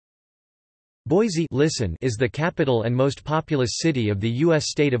Boise is the capital and most populous city of the U.S.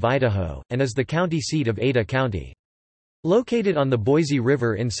 state of Idaho, and is the county seat of Ada County. Located on the Boise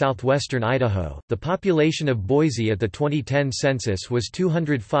River in southwestern Idaho, the population of Boise at the 2010 census was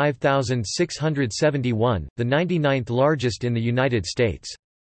 205,671, the 99th largest in the United States.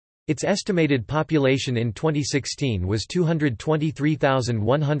 Its estimated population in 2016 was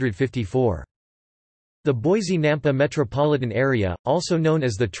 223,154. The Boise-Nampa metropolitan area, also known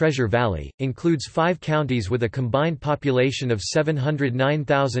as the Treasure Valley, includes 5 counties with a combined population of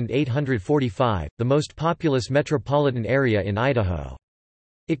 709,845, the most populous metropolitan area in Idaho.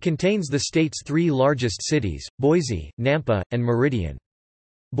 It contains the state's 3 largest cities, Boise, Nampa, and Meridian.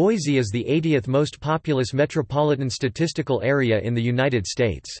 Boise is the 80th most populous metropolitan statistical area in the United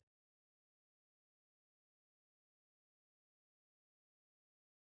States.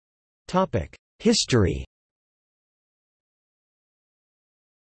 History.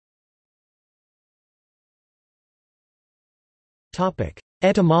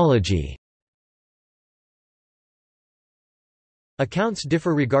 Etymology. Accounts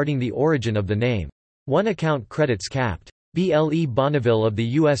differ regarding the origin of the name. One account credits Capt. B.L.E. Bonneville of the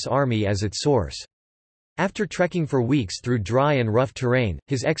U.S. Army as its source. After trekking for weeks through dry and rough terrain,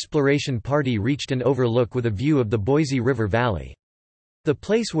 his exploration party reached an overlook with a view of the Boise River Valley. The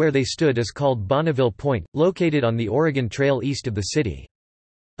place where they stood is called Bonneville Point, located on the Oregon Trail east of the city.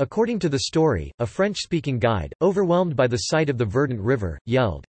 According to the story, a French-speaking guide, overwhelmed by the sight of the verdant river,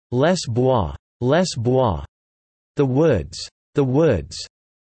 yelled, "Les bois! Les bois! The woods! The woods!"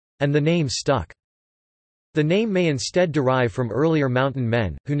 and the name stuck. The name may instead derive from earlier mountain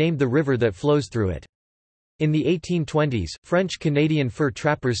men, who named the river that flows through it. In the 1820s, French-Canadian fur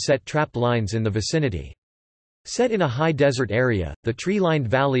trappers set trap lines in the vicinity. Set in a high desert area, the tree-lined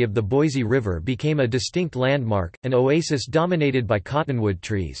valley of the Boise River became a distinct landmark, an oasis dominated by cottonwood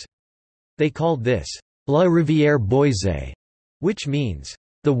trees. They called this, La Rivière Boise, which means,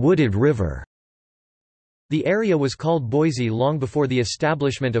 the wooded river. The area was called Boise long before the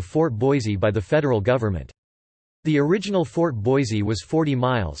establishment of Fort Boise by the federal government. The original Fort Boise was 40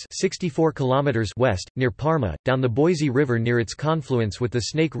 miles 64 kilometers west, near Parma, down the Boise River near its confluence with the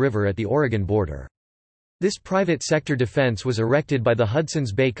Snake River at the Oregon border. This private sector defense was erected by the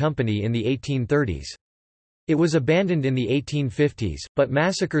Hudson's Bay Company in the 1830s. It was abandoned in the 1850s, but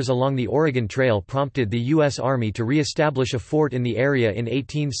massacres along the Oregon Trail prompted the U.S. Army to re-establish a fort in the area in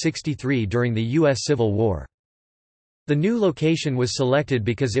 1863 during the U.S. Civil War. The new location was selected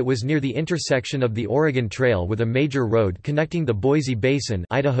because it was near the intersection of the Oregon Trail with a major road connecting the Boise Basin,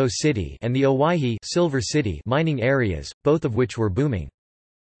 Idaho City, and the Owyhee, Silver City mining areas, both of which were booming.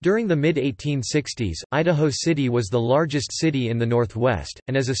 During the mid-1860s, Idaho City was the largest city in the Northwest,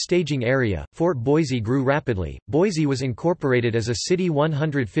 and as a staging area, Fort Boise grew rapidly. Boise was incorporated as a city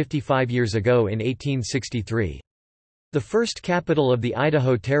 155 years ago in 1863. The first capital of the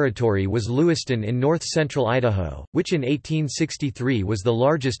Idaho Territory was Lewiston in north-central Idaho, which in 1863 was the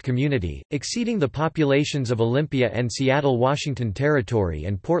largest community, exceeding the populations of Olympia and Seattle, Washington Territory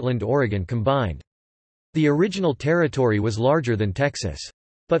and Portland, Oregon combined. The original territory was larger than Texas.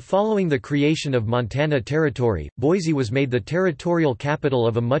 But following the creation of Montana Territory, Boise was made the territorial capital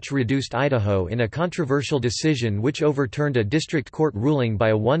of a much-reduced Idaho in a controversial decision which overturned a district court ruling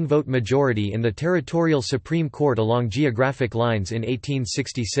by a one-vote majority in the Territorial Supreme Court along geographic lines in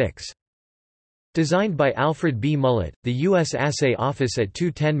 1866. Designed by Alfred B. Mullett, the U.S. Assay Office at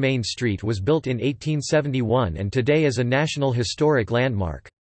 210 Main Street was built in 1871 and today is a National Historic Landmark.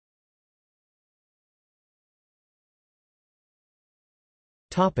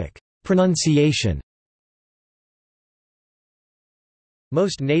 Pronunciation.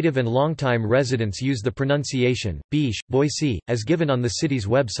 Most native and longtime residents use the pronunciation, Boise, as given on the city's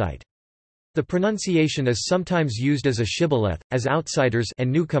website. The pronunciation is sometimes used as a shibboleth, as outsiders and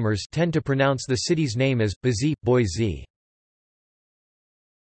newcomers tend to pronounce the city's name as Boise, Boise.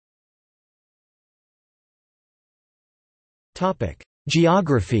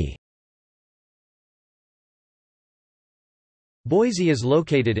 Geography. Boise is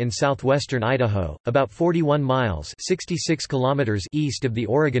located in southwestern Idaho, about 41 miles 66 kilometers east of the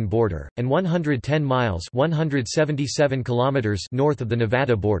Oregon border, and 110 miles 177 kilometers north of the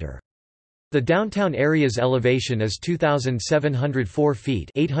Nevada border. The downtown area's elevation is 2,704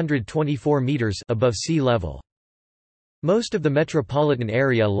 feet 824 meters above sea level. Most of the metropolitan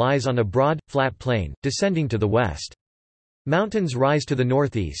area lies on a broad, flat plain, descending to the west. Mountains rise to the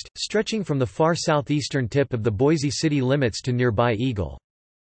northeast, stretching from the far southeastern tip of the Boise city limits to nearby Eagle.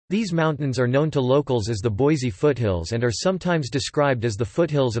 These mountains are known to locals as the Boise foothills and are sometimes described as the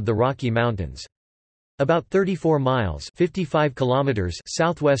foothills of the Rocky Mountains. About 34 miles (55 kilometers)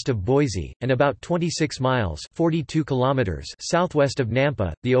 southwest of Boise, and about 26 miles (42 kilometers) southwest of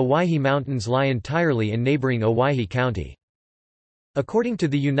Nampa. The Owyhee Mountains lie entirely in neighboring Owyhee County. According to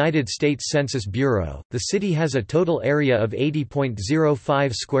the United States Census Bureau, the city has a total area of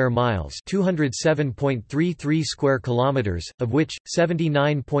 80.05 square miles, 207.33 square kilometers, of which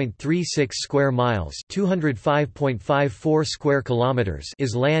 79.36 square miles, 205.54 square kilometers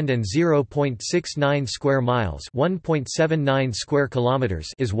is land and 0.69 square miles, 1.79 square kilometers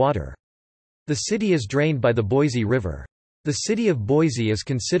is water. The city is drained by the Boise River. The city of Boise is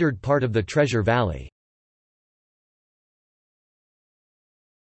considered part of the Treasure Valley.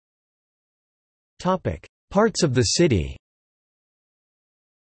 Parts of the city.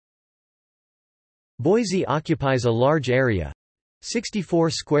 Boise occupies a large area,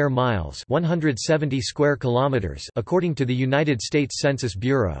 64 square miles, 170 square kilometers, according to the United States Census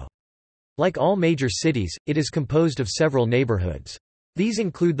Bureau. Like all major cities, it is composed of several neighborhoods. These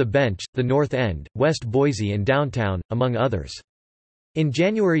include the Bench, the North End, West Boise and Downtown, among others. In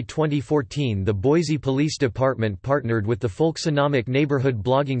January 2014, the Boise Police Department partnered with the folksonomic neighborhood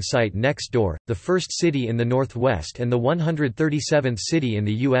blogging site Nextdoor, the first city in the Northwest and the 137th city in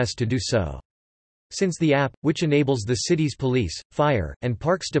the U.S. to do so. Since the app, which enables the city's police, fire, and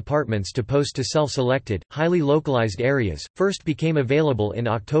parks departments to post to self-selected, highly localized areas, first became available in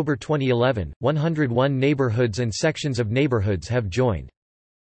October 2011, 101 neighborhoods and sections of neighborhoods have joined.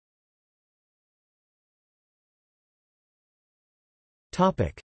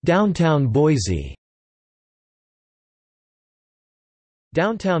 Downtown Boise.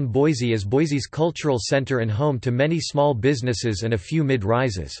 Downtown Boise is Boise's cultural center and home to many small businesses and a few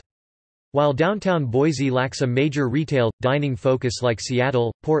mid-rises. While downtown Boise lacks a major retail, dining focus like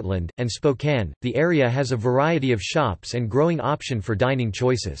Seattle, Portland, and Spokane, the area has a variety of shops and growing option for dining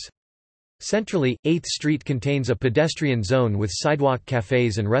choices. Centrally, 8th Street contains a pedestrian zone with sidewalk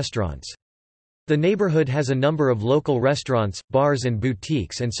cafes and restaurants. The neighborhood has a number of local restaurants, bars and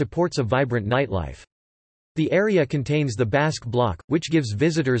boutiques and supports a vibrant nightlife. The area contains the Basque Block, which gives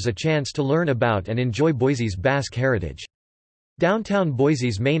visitors a chance to learn about and enjoy Boise's Basque heritage. Downtown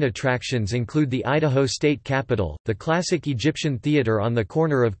Boise's main attractions include the Idaho State Capitol, the classic Egyptian theater on the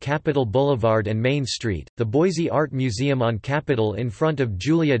corner of Capitol Boulevard and Main Street, the Boise Art Museum on Capitol in front of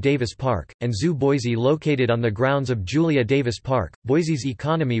Julia Davis Park, and Zoo Boise located on the grounds of Julia Davis Park. Boise's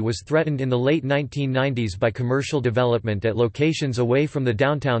economy was threatened in the late 1990s by commercial development at locations away from the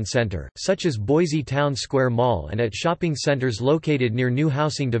downtown center, such as Boise Town Square Mall, and at shopping centers located near new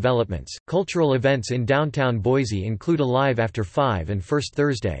housing developments. Cultural events in downtown Boise include Alive After 5 and First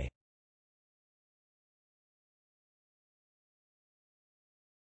Thursday.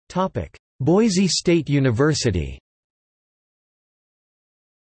 Boise State University.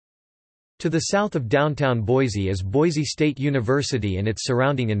 To the south of downtown Boise is Boise State University and its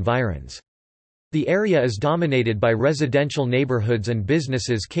surrounding environs. The area is dominated by residential neighborhoods and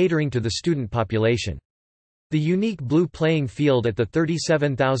businesses catering to the student population. The unique blue playing field at the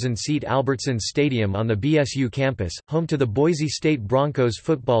 37,000-seat Albertson Stadium on the BSU campus, home to the Boise State Broncos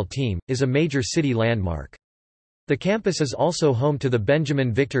football team, is a major city landmark. The campus is also home to the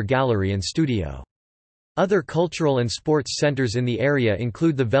Benjamin Victor Gallery and Studio. Other cultural and sports centers in the area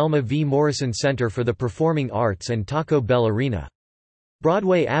include the Velma V. Morrison Center for the Performing Arts and Taco Bell Arena.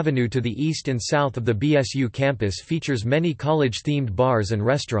 Broadway Avenue to the east and south of the BSU campus features many college-themed bars and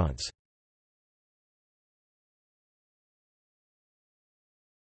restaurants.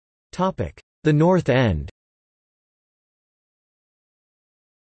 The North End.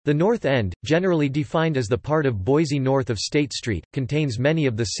 The North End, generally defined as the part of Boise north of State Street, contains many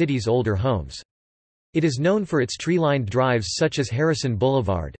of the city's older homes. It is known for its tree-lined drives such as Harrison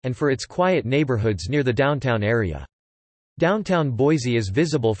Boulevard, and for its quiet neighborhoods near the downtown area. Downtown Boise is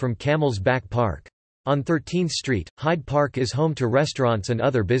visible from Camel's Back Park. On 13th Street, Hyde Park is home to restaurants and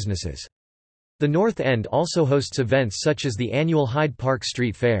other businesses. The North End also hosts events such as the annual Hyde Park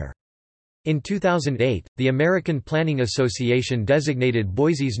Street Fair. In 2008, the American Planning Association designated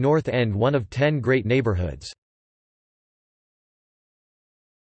Boise's North End one of 10 great neighborhoods.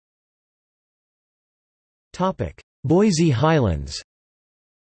 Boise Highlands.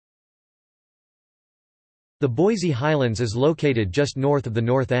 The Boise Highlands is located just north of the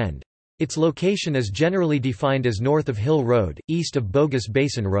North End. Its location is generally defined as north of Hill Road, east of Bogus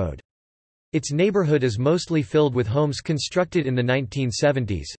Basin Road. Its neighborhood is mostly filled with homes constructed in the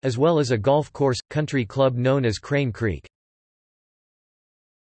 1970s, as well as a golf course, country club known as Crane Creek.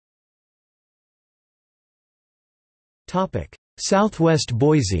 Southwest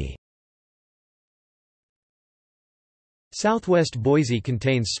Boise. Southwest Boise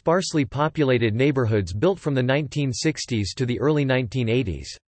contains sparsely populated neighborhoods built from the 1960s to the early 1980s.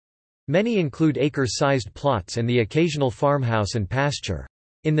 Many include acre-sized plots and the occasional farmhouse and pasture.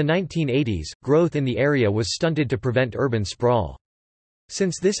 In the 1980s, growth in the area was stunted to prevent urban sprawl.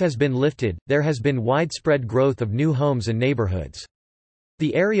 Since this has been lifted, there has been widespread growth of new homes and neighborhoods.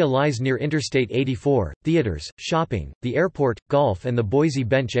 The area lies near Interstate 84, theaters, shopping, the airport, golf and the Boise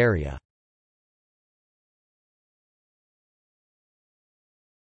Bench area.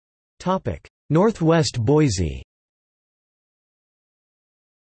 Northwest Boise.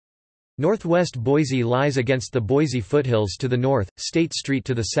 Northwest Boise lies against the Boise foothills to the north, State Street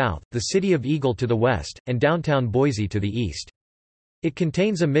to the south, the city of Eagle to the west, and downtown Boise to the east. It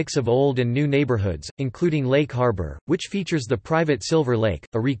contains a mix of old and new neighborhoods, including Lake Harbor, which features the private Silver Lake,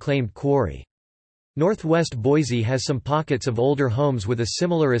 a reclaimed quarry. Northwest Boise has some pockets of older homes with a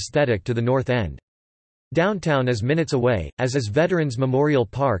similar aesthetic to the north end. Downtown is minutes away, as is Veterans Memorial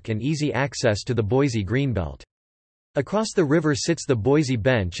Park and easy access to the Boise Greenbelt. Across the river sits the Boise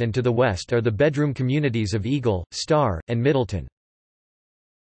Bench and to the west are the bedroom communities of Eagle, Star, and Middleton.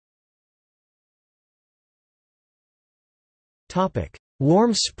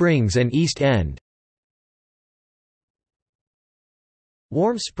 Warm Springs and East End.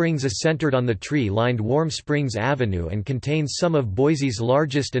 Warm Springs is centered on the tree-lined Warm Springs Avenue and contains some of Boise's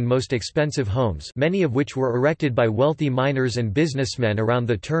largest and most expensive homes, many of which were erected by wealthy miners and businessmen around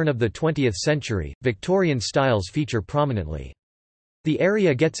the turn of the 20th century. Victorian styles feature prominently. The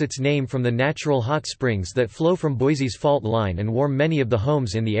area gets its name from the natural hot springs that flow from Boise's fault line and warm many of the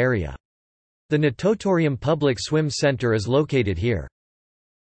homes in the area. The Natatorium Public Swim Center is located here.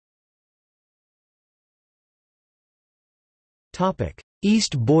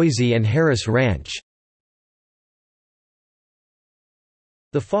 East Boise and Harris Ranch.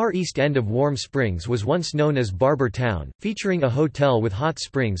 The far east end of Warm Springs was once known as Barber Town, featuring a hotel with hot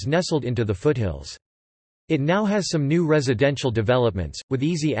springs nestled into the foothills. It now has some new residential developments, with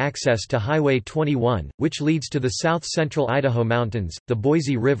easy access to Highway 21, which leads to the south-central Idaho Mountains, the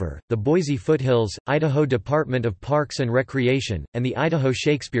Boise River, the Boise Foothills, Idaho Department of Parks and Recreation, and the Idaho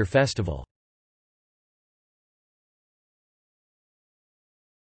Shakespeare Festival.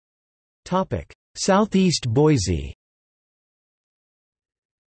 Southeast Boise.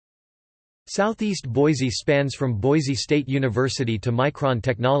 Southeast Boise spans from Boise State University to Micron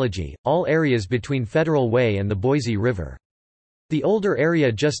Technology, all areas between Federal Way and the Boise River. The older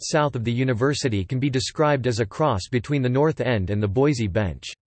area just south of the university can be described as a cross between the North End and the Boise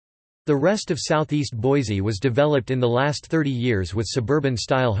Bench. The rest of Southeast Boise was developed in the last 30 years with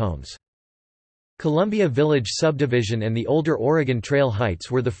suburban-style homes. Columbia Village Subdivision and the older Oregon Trail Heights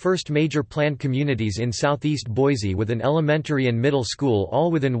were the first major planned communities in Southeast Boise with an elementary and middle school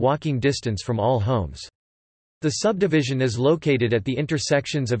all within walking distance from all homes. The subdivision is located at the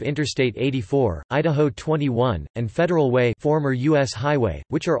intersections of Interstate 84, Idaho 21, and Federal Way, former U.S. Highway,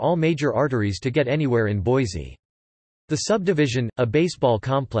 which are all major arteries to get anywhere in Boise. The subdivision, a baseball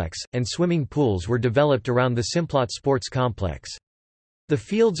complex, and swimming pools were developed around the Simplot Sports Complex. The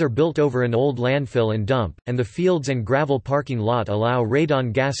fields are built over an old landfill and dump, and the fields and gravel parking lot allow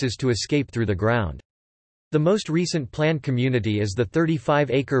radon gases to escape through the ground. The most recent planned community is the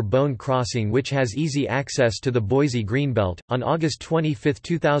 35-acre Bone Crossing, which has easy access to the Boise Greenbelt. On August 25,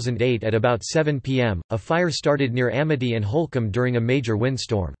 2008 at about 7 p.m., a fire started near Amity and Holcomb during a major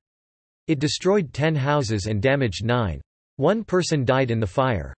windstorm. It destroyed 10 houses and damaged 9. One person died in the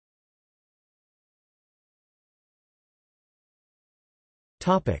fire.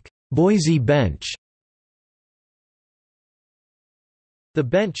 Boise Bench. The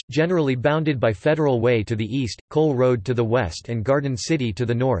Bench, generally bounded by Federal Way to the east, Cole Road to the west and Garden City to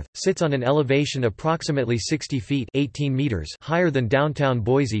the north, sits on an elevation approximately 60 feet 18 meters higher than downtown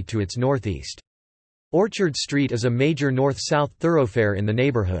Boise to its northeast. Orchard Street is a major north-south thoroughfare in the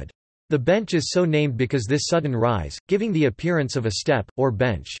neighborhood. The Bench is so named because this sudden rise, giving the appearance of a step, or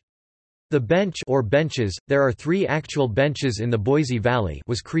bench. The Bench or benches, there are 3 actual benches in the Boise Valley,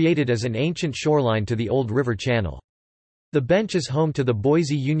 was created as an ancient shoreline to the old river channel. The Bench is home to the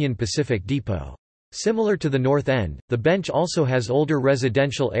Boise Union Pacific Depot. Similar to the North End, the Bench also has older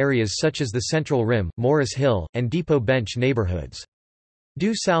residential areas such as the Central Rim, Morris Hill, and Depot Bench neighborhoods.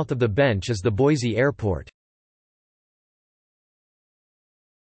 Due south of the Bench is the Boise Airport.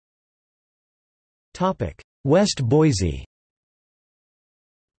 West Boise.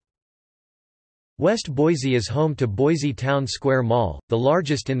 West Boise is home to Boise Town Square Mall, the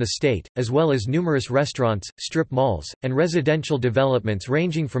largest in the state, as well as numerous restaurants, strip malls, and residential developments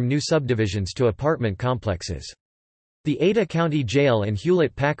ranging from new subdivisions to apartment complexes. The Ada County Jail and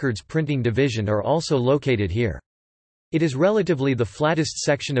Hewlett-Packard's printing division are also located here. It is relatively the flattest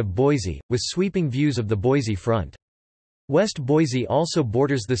section of Boise, with sweeping views of the Boise front. West Boise also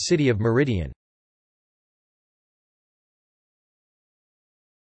borders the city of Meridian.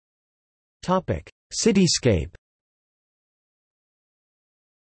 Cityscape.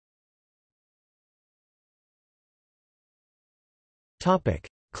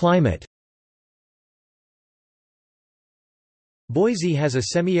 Climate. Boise has a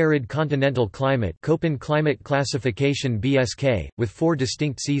semi-arid continental climate, Köppen climate classification (BSK), with 4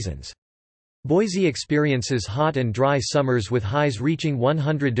 distinct seasons. Boise experiences hot and dry summers with highs reaching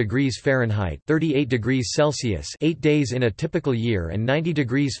 100 degrees Fahrenheit (38 degrees Celsius) 8 days in a typical year and 90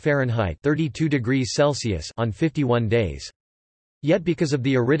 degrees Fahrenheit (32 degrees Celsius) on 51 days. Yet because of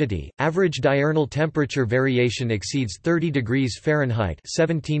the aridity, average diurnal temperature variation exceeds 30 degrees Fahrenheit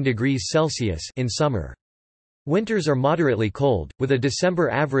 (17 degrees Celsius) in summer. Winters are moderately cold, with a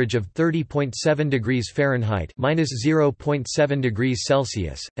December average of 30.7 degrees Fahrenheit (-0.7 degrees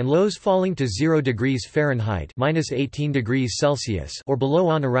Celsius), and lows falling to 0 degrees Fahrenheit (-18 degrees Celsius) or below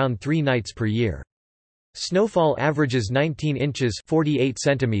on around 3 nights per year. Snowfall averages 19 inches (48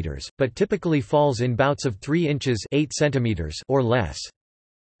 centimeters), but typically falls in bouts of 3 inches (8 centimeters) or less.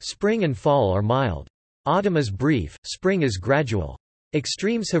 Spring and fall are mild. Autumn is brief, spring is gradual.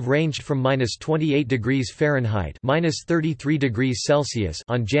 Extremes have ranged from -28 degrees Fahrenheit (-33 degrees Celsius)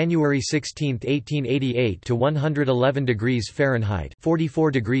 on January 16, 1888 to 111 degrees Fahrenheit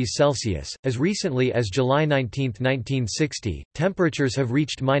 (44 degrees Celsius). As recently as July 19, 1960, temperatures have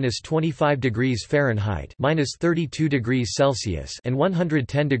reached -25 degrees Fahrenheit (-32 degrees Celsius) and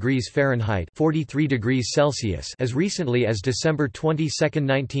 110 degrees Fahrenheit (43 degrees Celsius) as recently as December 22,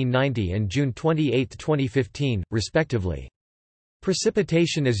 1990 and June 28, 2015, respectively.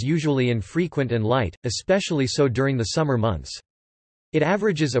 Precipitation is usually infrequent and light, especially so during the summer months. It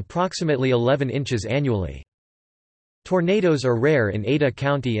averages approximately 11 inches annually. Tornadoes are rare in Ada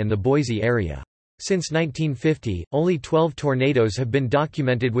County and the Boise area. Since 1950, only 12 tornadoes have been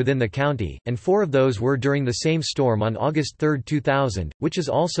documented within the county, and 4 of those were during the same storm on August 3, 2000, which is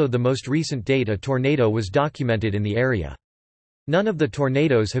also the most recent date a tornado was documented in the area. None of the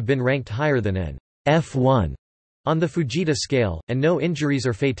tornadoes have been ranked higher than an F1 on the Fujita scale, and no injuries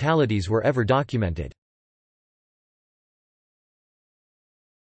or fatalities were ever documented.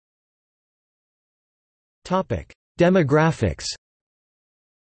 Demographics.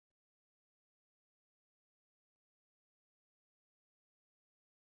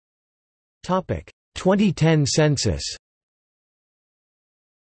 Topic: 2010 census.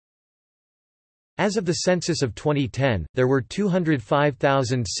 As of the census of 2010, there were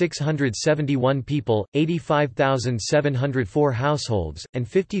 205,671 people, 85,704 households, and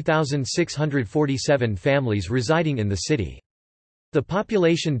 50,647 families residing in the city. The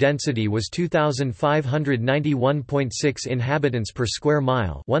population density was 2,591.6 inhabitants per square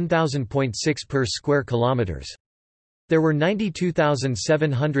mile, 1,000.6 per square kilometers. There were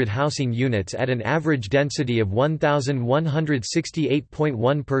 92,700 housing units at an average density of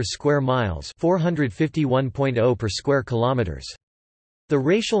 1,168.1 per square miles, 451.0 per square kilometers. The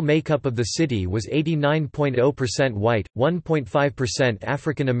racial makeup of the city was 89.0% white, 1.5%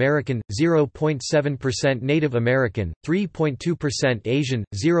 African American, 0.7% Native American, 3.2% Asian,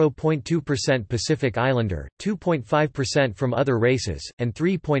 0.2% Pacific Islander, 2.5% from other races, and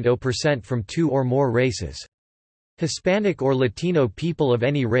 3.0% from 2 or more races. Hispanic or Latino people of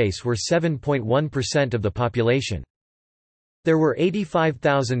any race were 7.1% of the population. There were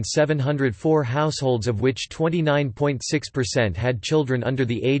 85,704 households, of which 29.6% had children under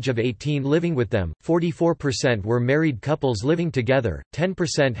the age of 18 living with them, 44% were married couples living together,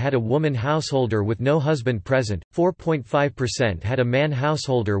 10% had a woman householder with no husband present, 4.5% had a man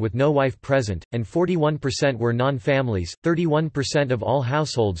householder with no wife present, and 41% were non-families. 31% of all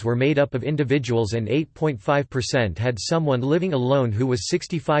households were made up of individuals and 8.5% had someone living alone who was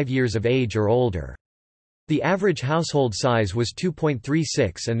 65 years of age or older. The average household size was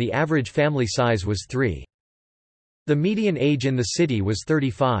 2.36 and the average family size was 3. The median age in the city was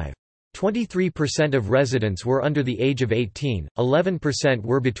 35. 23% of residents were under the age of 18, 11%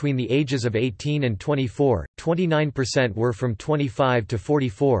 were between the ages of 18 and 24, 29% were from 25 to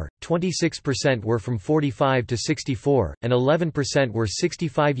 44, 26% were from 45 to 64, and 11% were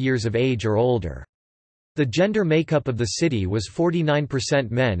 65 years of age or older. The gender makeup of the city was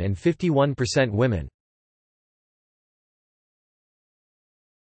 49% men and 51% women.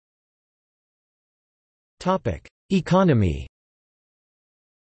 Economy.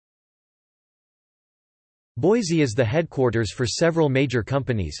 Boise is the headquarters for several major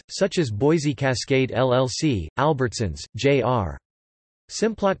companies, such as Boise Cascade LLC, Albertsons, J.R.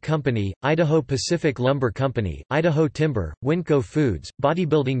 Simplot Company, Idaho Pacific Lumber Company, Idaho Timber, Winco Foods,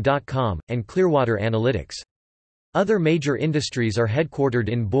 Bodybuilding.com, and Clearwater Analytics. Other major industries are headquartered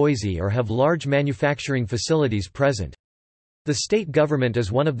in Boise or have large manufacturing facilities present. The state government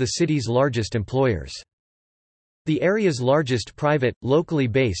is one of the city's largest employers. The area's largest private, locally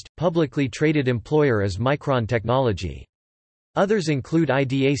based, publicly traded employer is Micron Technology. Others include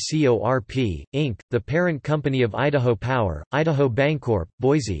IDACORP, Inc., the parent company of Idaho Power, Idaho Bancorp,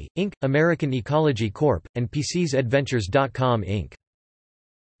 Boise, Inc., American Ecology Corp., and PCSAdventures.com Inc.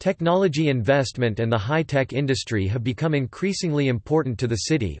 Technology investment and the high-tech industry have become increasingly important to the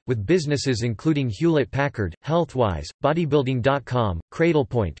city, with businesses including Hewlett-Packard, Healthwise, Bodybuilding.com,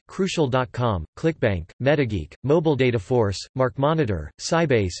 Cradlepoint, Crucial.com, ClickBank, Metageek, Mobile Dataforce, MarkMonitor,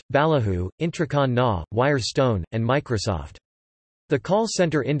 Sybase, Ballyhoo, Intricon Na, Wirestone, and Microsoft. The call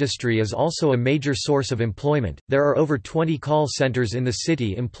center industry is also a major source of employment. There are over 20 call centers in the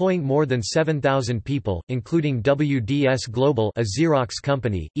city employing more than 7,000 people, including WDS Global, a Xerox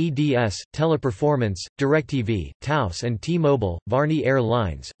company, EDS, Teleperformance, DirecTV, Taos, and T-Mobile. Varney Air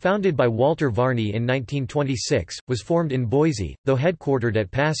Lines, founded by Walter Varney in 1926, was formed in Boise, though headquartered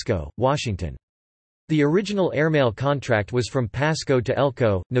at Pasco, Washington. The original airmail contract was from Pasco to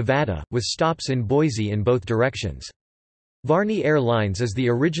Elko, Nevada, with stops in Boise in both directions. Varney Airlines is the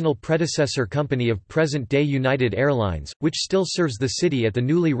original predecessor company of present-day United Airlines, which still serves the city at the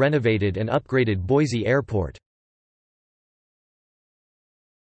newly renovated and upgraded Boise Airport.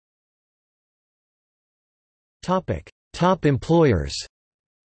 Top employers.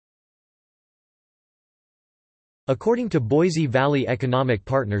 According to Boise Valley Economic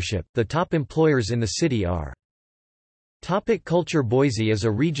Partnership, the top employers in the city are: Culture. Boise is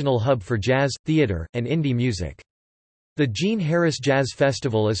a regional hub for jazz, theater, and indie music. The Gene Harris Jazz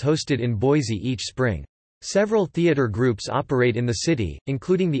Festival is hosted in Boise each spring. Several theater groups operate in the city,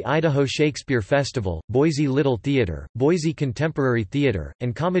 including the Idaho Shakespeare Festival, Boise Little Theater, Boise Contemporary Theater,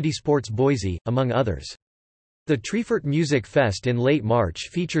 and Comedy Sports Boise, among others. The Treefort Music Fest in late March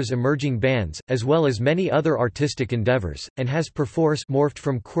features emerging bands, as well as many other artistic endeavors, and has perforce morphed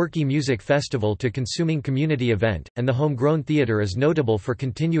from quirky music festival to consuming community event, and the Homegrown Theater is notable for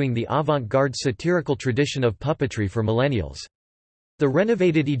continuing the avant-garde satirical tradition of puppetry for millennials. The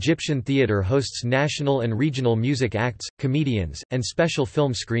renovated Egyptian Theater hosts national and regional music acts, comedians, and special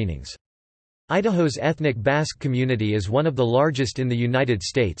film screenings. Idaho's ethnic Basque community is one of the largest in the United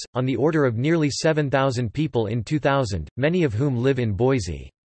States, on the order of nearly 7,000 people in 2000, many of whom live in Boise.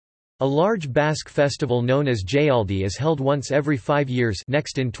 A large Basque festival known as Jayaldi is held once every 5 years,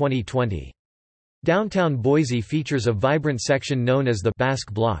 next in 2020. Downtown Boise features a vibrant section known as the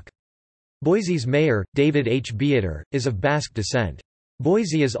Basque Block. Boise's mayor, David H. Beater, is of Basque descent.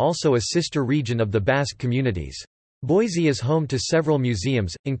 Boise is also a sister region of the Basque communities. Boise is home to several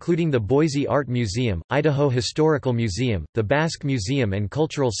museums, including the Boise Art Museum, Idaho Historical Museum, the Basque Museum and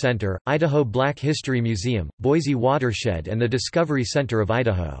Cultural Center, Idaho Black History Museum, Boise Watershed and the Discovery Center of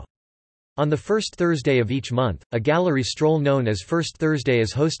Idaho. On the first Thursday of each month, a gallery stroll known as First Thursday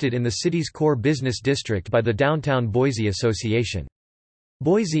is hosted in the city's core business district by the Downtown Boise Association.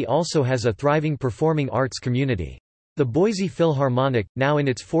 Boise also has a thriving performing arts community. The Boise Philharmonic, now in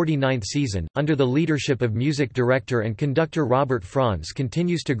its 49th season, under the leadership of music director and conductor Robert Franz,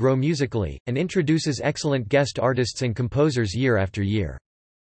 continues to grow musically, and introduces excellent guest artists and composers year after year.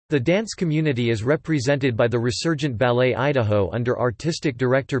 The dance community is represented by the Resurgent Ballet Idaho under artistic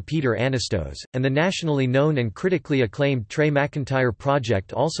director Peter Anastos, and the nationally known and critically acclaimed Trey McIntyre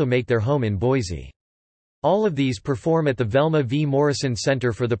Project also make their home in Boise. All of these perform at the Velma V. Morrison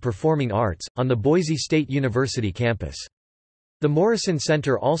Center for the Performing Arts, on the Boise State University campus. The Morrison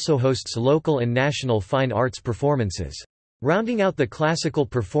Center also hosts local and national fine arts performances. Rounding out the classical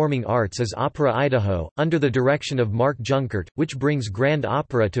performing arts is Opera Idaho, under the direction of Mark Junkert, which brings grand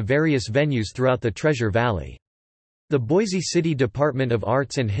opera to various venues throughout the Treasure Valley. The Boise City Department of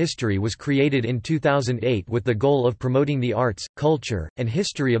Arts and History was created in 2008 with the goal of promoting the arts, culture, and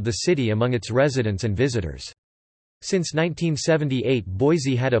history of the city among its residents and visitors. Since 1978,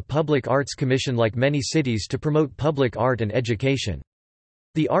 Boise had a public arts commission like many cities to promote public art and education.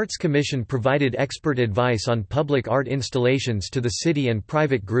 The Arts Commission provided expert advice on public art installations to the city and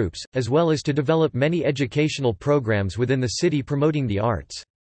private groups, as well as to develop many educational programs within the city promoting the arts.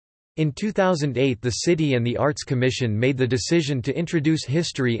 In 2008, the City and the Arts Commission made the decision to introduce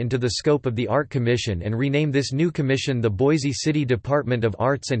history into the scope of the Art Commission and rename this new commission the Boise City Department of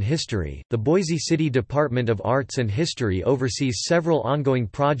Arts and History. The Boise City Department of Arts and History oversees several ongoing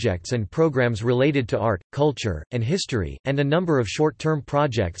projects and programs related to art, culture, and history, and a number of short-term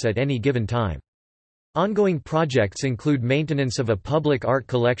projects at any given time. Ongoing projects include maintenance of a public art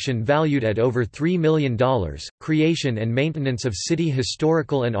collection valued at over $3 million, creation and maintenance of city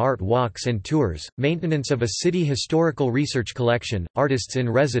historical and art walks and tours, maintenance of a city historical research collection, artists in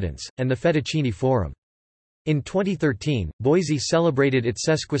residence, and the Fettuccini Forum. In 2013, Boise celebrated its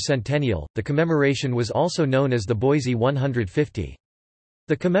sesquicentennial. The commemoration was also known as the Boise 150.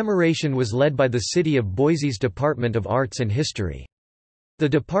 The commemoration was led by the City of Boise's Department of Arts and History. The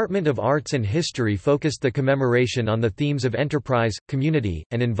Department of Arts and History focused the commemoration on the themes of enterprise, community,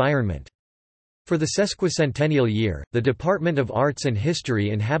 and environment. For the sesquicentennial year, the Department of Arts and History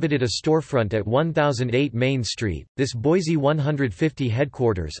inhabited a storefront at 1008 Main Street. This Boise 150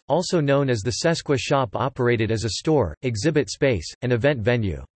 headquarters, also known as the Sesqua Shop, operated as a store, exhibit space, and event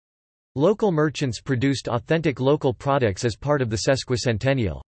venue. Local merchants produced authentic local products as part of the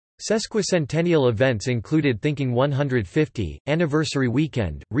sesquicentennial. Sesquicentennial events included Thinking 150, Anniversary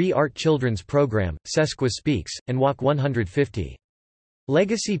Weekend, Re-Art Children's Program, Sesqua Speaks, and Walk 150.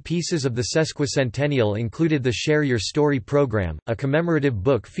 Legacy pieces of the sesquicentennial included the Share Your Story program, a commemorative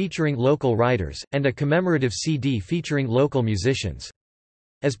book featuring local writers, and a commemorative CD featuring local musicians.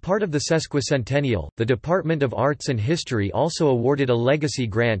 As part of the sesquicentennial, the Department of Arts and History also awarded a legacy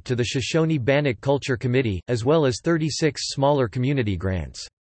grant to the Shoshone-Bannock Culture Committee, as well as 36 smaller community grants.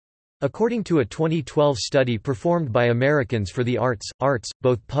 According to a 2012 study performed by Americans for the Arts,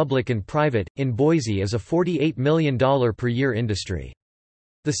 both public and private, in Boise is a $48 million per year industry.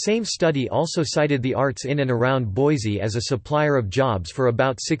 The same study also cited the arts in and around Boise as a supplier of jobs for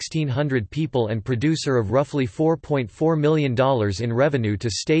about 1,600 people and producer of roughly $4.4 million in revenue to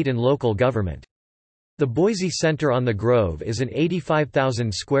state and local government. The Boise Center on the Grove is an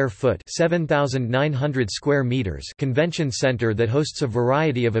 85,000-square-foot (7,900 square meters) convention center that hosts a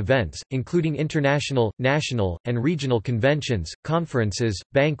variety of events, including international, national, and regional conventions, conferences,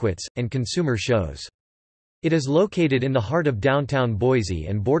 banquets, and consumer shows. It is located in the heart of downtown Boise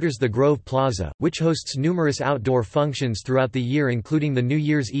and borders the Grove Plaza, which hosts numerous outdoor functions throughout the year including the New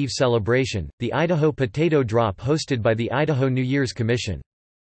Year's Eve celebration, the Idaho Potato Drop hosted by the Idaho New Year's Commission.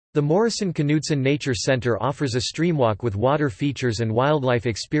 The Morrison-Knudsen Nature Center offers a streamwalk with water features and wildlife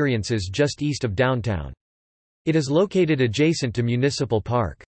experiences just east of downtown. It is located adjacent to Municipal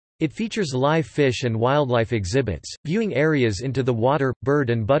Park. It features live fish and wildlife exhibits, viewing areas into the water, bird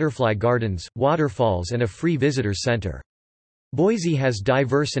and butterfly gardens, waterfalls and a free visitors center. Boise has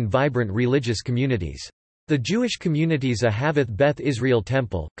diverse and vibrant religious communities. The Jewish community's Ahavath Beth Israel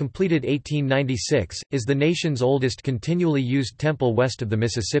Temple, completed 1896, is the nation's oldest continually used temple west of the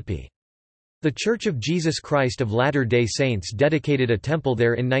Mississippi. The Church of Jesus Christ of Latter-day Saints dedicated a temple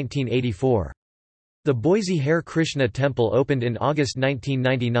there in 1984. The Boise Hare Krishna Temple opened in August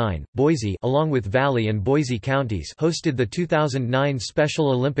 1999. Boise, along with Valley and Boise counties, hosted the 2009 Special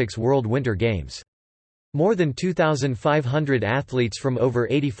Olympics World Winter Games. More than 2,500 athletes from over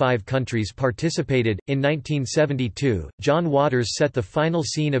 85 countries participated. In 1972, John Waters set the final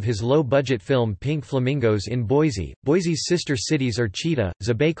scene of his low-budget film Pink Flamingos in Boise. Boise's sister cities are Chita,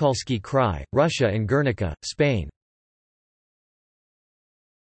 Zabaykalski Krai, Russia and Guernica, Spain.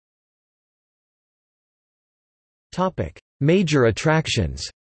 Major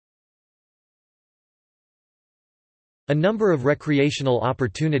attractions. A number of recreational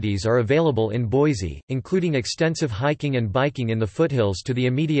opportunities are available in Boise, including extensive hiking and biking in the foothills to the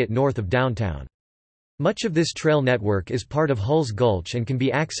immediate north of downtown. Much of this trail network is part of Hull's Gulch and can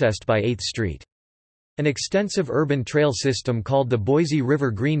be accessed by 8th Street. An extensive urban trail system called the Boise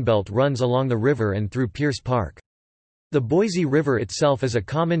River Greenbelt runs along the river and through Pierce Park. The Boise River itself is a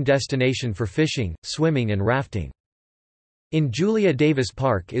common destination for fishing, swimming and rafting. In Julia Davis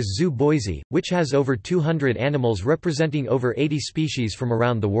Park is Zoo Boise, which has over 200 animals representing over 80 species from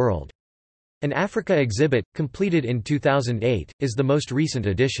around the world. An Africa exhibit, completed in 2008, is the most recent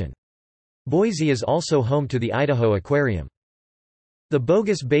addition. Boise is also home to the Idaho Aquarium. The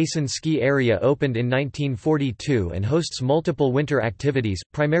Bogus Basin Ski Area opened in 1942 and hosts multiple winter activities,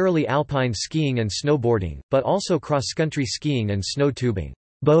 primarily alpine skiing and snowboarding, but also cross-country skiing and snow tubing.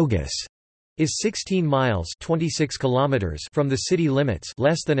 Bogus is 16 miles 26 kilometers from the city limits,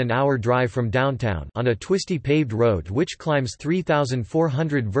 less than an hour drive from downtown, on a twisty paved road which climbs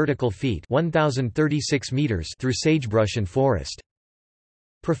 3,400 vertical feet 1,036 meters through sagebrush and forest.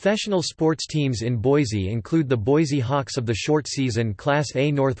 Professional sports teams in Boise include the Boise Hawks of the short season Class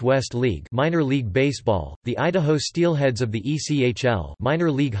A Northwest League minor league baseball, the Idaho Steelheads of the ECHL minor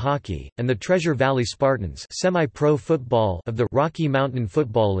league hockey, and the Treasure Valley Spartans semi-pro football of the Rocky Mountain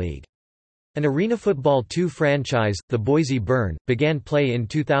Football League. An Arena Football II franchise, the Boise Burn, began play in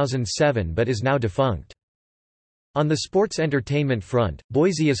 2007 but is now defunct. On the sports entertainment front,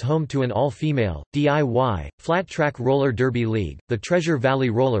 Boise is home to an all-female, DIY, flat-track roller derby league, the Treasure Valley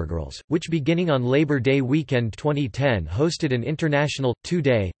Rollergirls, which beginning on Labor Day weekend 2010 hosted an international,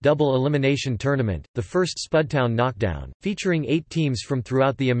 two-day, double elimination tournament, the first Spudtown Knockdown, featuring 8 teams from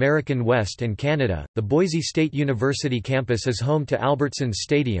throughout the American West and Canada. The Boise State University campus is home to Albertsons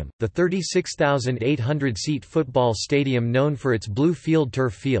Stadium, the 36,800-seat football stadium known for its blue field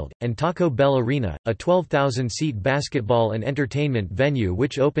turf field, and Taco Bell Arena, a 12,000-seat basketball and entertainment venue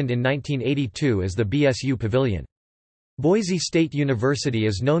which opened in 1982 as the BSU Pavilion. Boise State University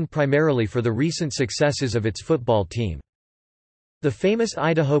is known primarily for the recent successes of its football team. The famous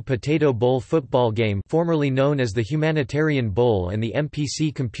Idaho Potato Bowl football game, formerly known as the Humanitarian Bowl and the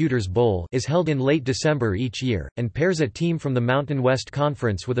MPC Computers Bowl, is held in late December each year, and pairs a team from the Mountain West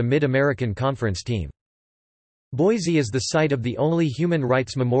Conference with a Mid-American Conference team. Boise is the site of the only human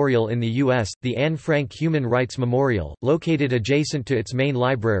rights memorial in the U.S., the Anne Frank Human Rights Memorial, located adjacent to its main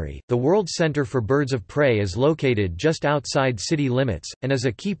library. The World Center for Birds of Prey is located just outside city limits, and is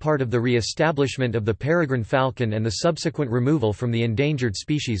a key part of the re-establishment of the peregrine falcon and the subsequent removal from the endangered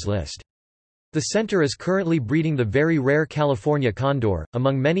species list. The center is currently breeding the very rare California condor,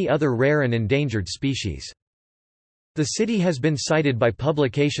 among many other rare and endangered species. The city has been cited by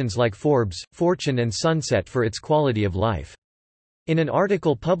publications like Forbes, Fortune and Sunset for its quality of life. In an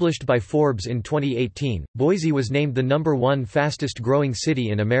article published by Forbes in 2018, Boise was named the #1 fastest growing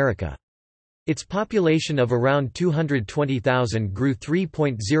city in America. Its population of around 220,000 grew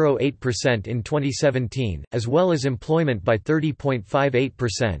 3.08% in 2017, as well as employment by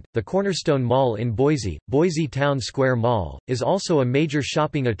 30.58%. The Cornerstone Mall in Boise, Boise Town Square Mall, is also a major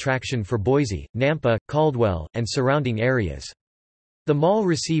shopping attraction for Boise, Nampa, Caldwell, and surrounding areas. The mall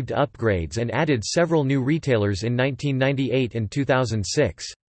received upgrades and added several new retailers in 1998 and 2006.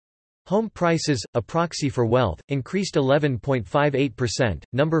 Home prices, a proxy for wealth, increased 11.58%.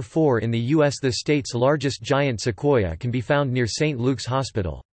 Number 4 in the U.S. The state's largest giant sequoia can be found near St. Luke's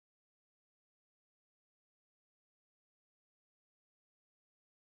Hospital.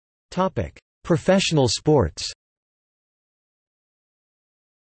 Topic: Professional sports.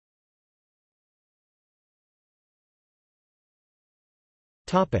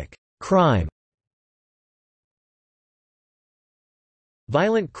 Topic: Crime.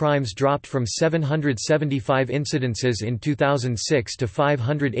 Violent crimes dropped from 775 incidences in 2006 to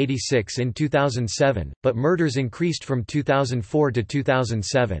 586 in 2007, but murders increased from 2004 to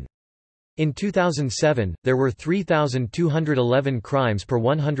 2007. In 2007, there were 3,211 crimes per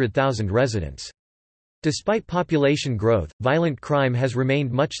 100,000 residents. Despite population growth, violent crime has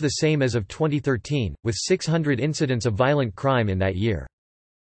remained much the same as of 2013, with 600 incidents of violent crime in that year.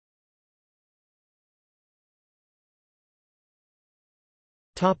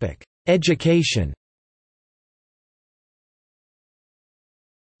 Education.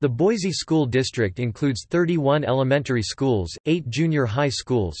 The Boise School District includes 31 elementary schools, 8 junior high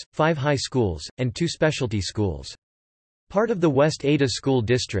schools, 5 high schools, and 2 specialty schools. Part of the West Ada School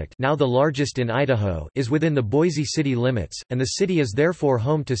District, now the largest in Idaho, is within the Boise city limits, and the city is therefore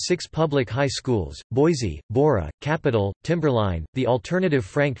home to 6 public high schools: Boise, Bora, Capitol, Timberline, the Alternative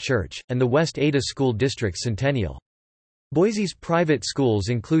Frank Church, and the West Ada School District Centennial. Boise's private schools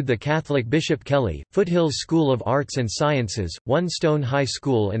include the Catholic Bishop Kelly, Foothills School of Arts and Sciences, One Stone High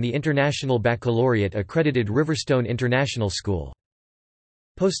School and the International Baccalaureate accredited Riverstone International School.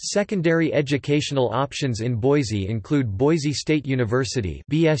 Post-secondary educational options in Boise include Boise State University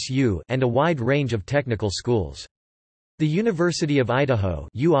 (BSU) and a wide range of technical schools. The University of Idaho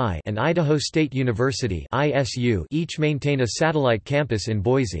 (UI) and Idaho State University (ISU) each maintain a satellite campus in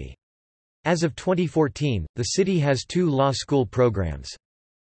Boise. As of 2014, the city has 2 law school programs.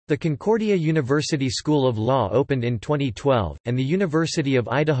 The Concordia University School of Law opened in 2012, and the University of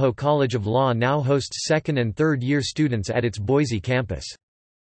Idaho College of Law now hosts 2nd and 3rd year students at its Boise campus.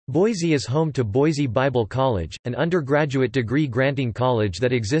 Boise is home to Boise Bible College, an undergraduate degree-granting college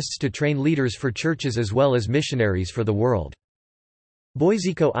that exists to train leaders for churches as well as missionaries for the world.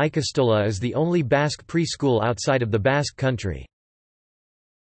 Boiseko Ikastola is the only Basque preschool outside of the Basque Country.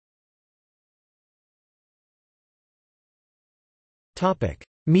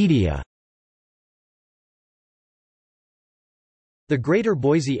 Media. The Greater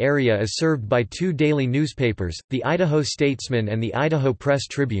Boise area is served by 2 daily newspapers, the Idaho Statesman and the Idaho Press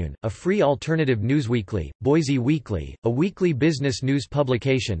Tribune, a free alternative newsweekly, Boise Weekly, a weekly business news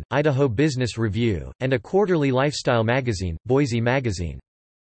publication, Idaho Business Review, and a quarterly lifestyle magazine, Boise Magazine.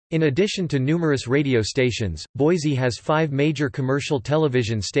 In addition to numerous radio stations, Boise has 5 major commercial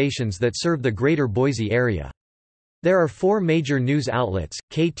television stations that serve the Greater Boise area. There are four major news outlets: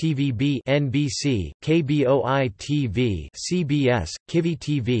 KTVB (NBC), KBOI-TV (CBS),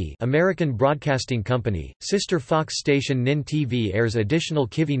 Kivi-TV American Broadcasting Company, sister Fox station NIN TV airs additional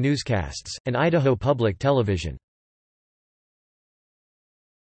Kivi newscasts, and Idaho Public Television.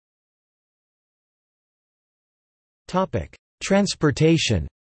 Topic: Transportation.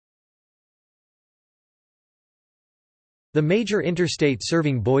 The major interstate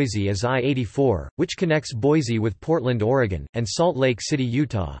serving Boise is I-84, which connects Boise with Portland, Oregon, and Salt Lake City,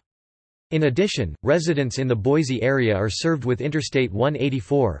 Utah. In addition, residents in the Boise area are served with Interstate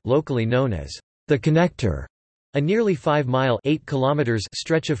 184, locally known as the Connector, a nearly 5-mile (8 kilometers)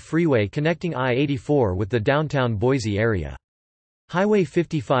 stretch of freeway connecting I-84 with the downtown Boise area. Highway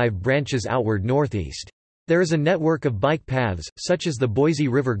 55 branches outward northeast. There is a network of bike paths, such as the Boise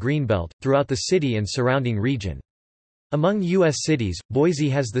River Greenbelt, throughout the city and surrounding region. Among U.S. cities, Boise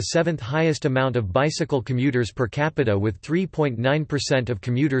has the 7th highest amount of bicycle commuters per capita with 3.9% of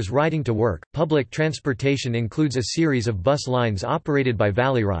commuters riding to work. Public transportation includes a series of bus lines operated by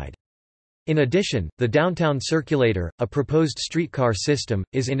ValleyRide. In addition, the Downtown Circulator, a proposed streetcar system,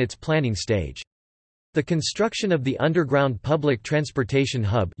 is in its planning stage. The construction of the Underground Public Transportation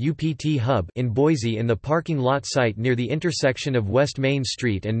Hub (UPT Hub) in Boise in the parking lot site near the intersection of West Main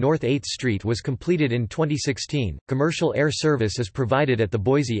Street and North 8th Street was completed in 2016. Commercial air service is provided at the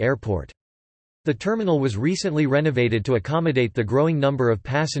Boise Airport. The terminal was recently renovated to accommodate the growing number of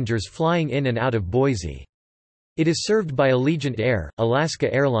passengers flying in and out of Boise. It is served by Allegiant Air,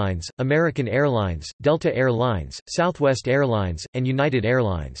 Alaska Airlines, American Airlines, Delta Air Lines, Southwest Airlines, and United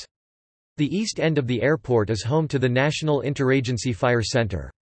Airlines. The east end of the airport is home to the National Interagency Fire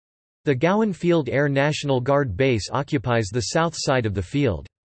Center. The Gowan Field Air National Guard Base occupies the south side of the field.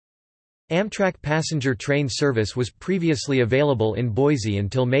 Amtrak passenger train service was previously available in Boise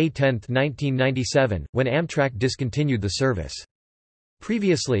until May 10, 1997, when Amtrak discontinued the service.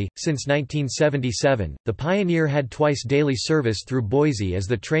 Previously, since 1977, the Pioneer had twice daily service through Boise as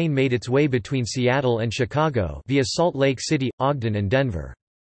the train made its way between Seattle and Chicago via Salt Lake City, Ogden and Denver.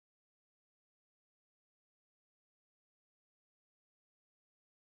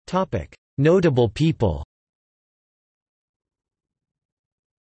 Notable people.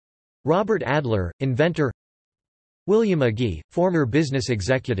 Robert Adler, inventor. William Agee, former business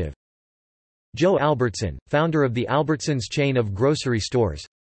executive. Joe Albertson, founder of the Albertsons chain of grocery stores.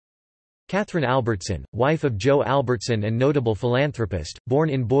 Catherine Albertson, wife of Joe Albertson and notable philanthropist, born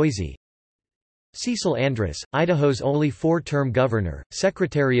in Boise. Cecil Andrus, Idaho's only 4-term governor,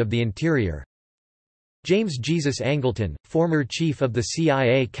 Secretary of the Interior. James Jesus Angleton, former chief of the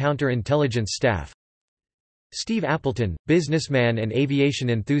CIA counterintelligence staff. Steve Appleton, businessman and aviation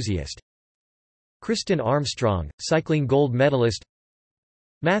enthusiast. Kristen Armstrong, cycling gold medalist.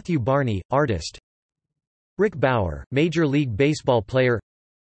 Matthew Barney, artist. Rick Bauer, Major League Baseball player.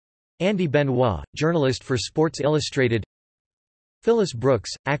 Andy Benoit, journalist for Sports Illustrated. Phyllis Brooks,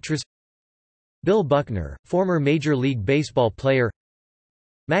 actress. Bill Buckner, former Major League Baseball player.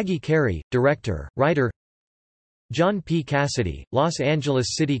 Maggie Carey, director, writer. John P. Cassidy, Los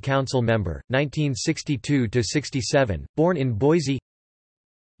Angeles City Council member, 1962–67, born in Boise.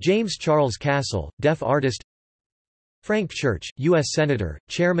 James Charles Castle, deaf artist. Frank Church, U.S. Senator,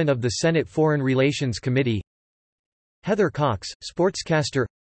 Chairman of the Senate Foreign Relations Committee. Heather Cox, sportscaster.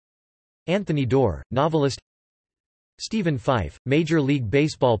 Anthony Doerr, novelist. Stephen Fife, Major League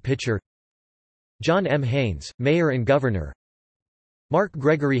Baseball pitcher. John M. Haynes, Mayor and Governor. Mark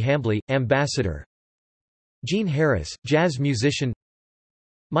Gregory Hambley, Ambassador. Gene Harris, jazz musician.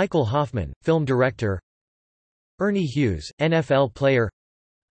 Michael Hoffman, film director. Ernie Hughes, NFL player.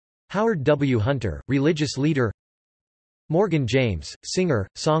 Howard W. Hunter, religious leader. Morgan James, singer,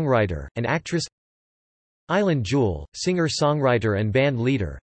 songwriter, and actress. Island Jewell, singer-songwriter and band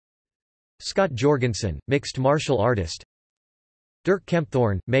leader. Scott Jorgensen, mixed martial artist. Dirk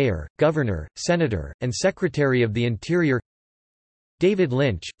Kempthorne, mayor, governor, senator, and secretary of the Interior. David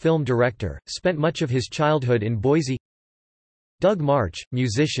Lynch, film director, spent much of his childhood in Boise. Doug March,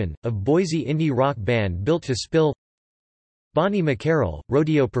 musician, of Boise indie rock band Built to Spill. Bonnie McCarroll,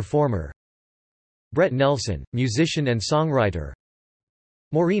 rodeo performer. Brett Nelson, musician and songwriter.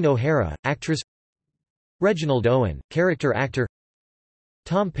 Maureen O'Hara, actress. Reginald Owen, character actor.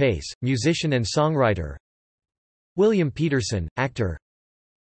 Tom Pace, musician and songwriter. William Peterson, actor.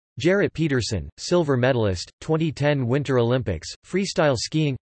 Jarrett Peterson, silver medalist, 2010 Winter Olympics, freestyle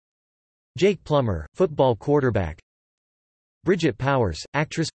skiing. Jake Plummer, football quarterback. Bridget Powers,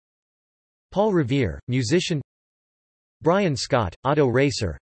 actress. Paul Revere, musician. Brian Scott, auto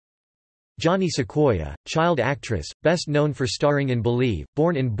racer. Johnny Sequoia, child actress, best known for starring in Believe,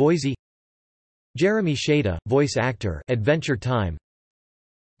 born in Boise. Jeremy Shada, voice actor, Adventure Time.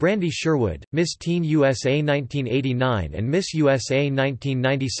 Brandy Sherwood, Miss Teen USA 1989 and Miss USA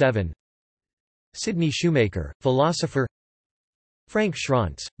 1997. Sidney Shoemaker, philosopher. Frank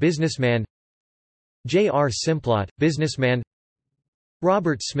Schrantz, businessman. J.R. Simplot, businessman.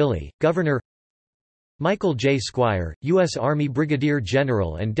 Robert Smiley, governor. Michael J. Squire, U.S. Army Brigadier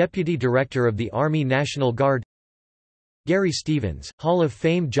General and Deputy Director of the Army National Guard. Gary Stevens, Hall of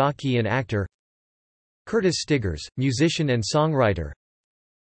Fame jockey and actor. Curtis Stiggers, musician and songwriter.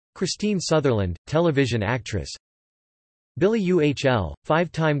 Christine Sutherland, television actress. Billy UHL,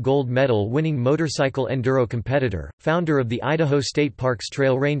 five-time gold medal-winning motorcycle enduro competitor, founder of the Idaho State Parks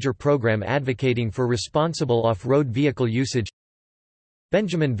Trail Ranger program advocating for responsible off-road vehicle usage.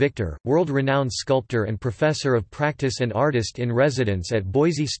 Benjamin Victor, world-renowned sculptor and professor of practice and artist in residence at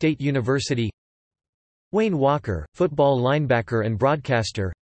Boise State University. Wayne Walker, football linebacker and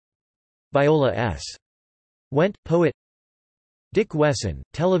broadcaster. Viola S. Wendt, poet. Dick Wesson,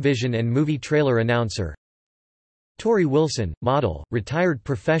 television and movie trailer announcer. Tori Wilson, model, retired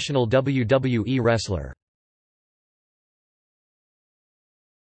professional WWE wrestler.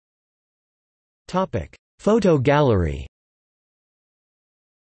 Photo gallery.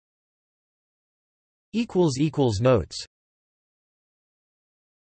 Notes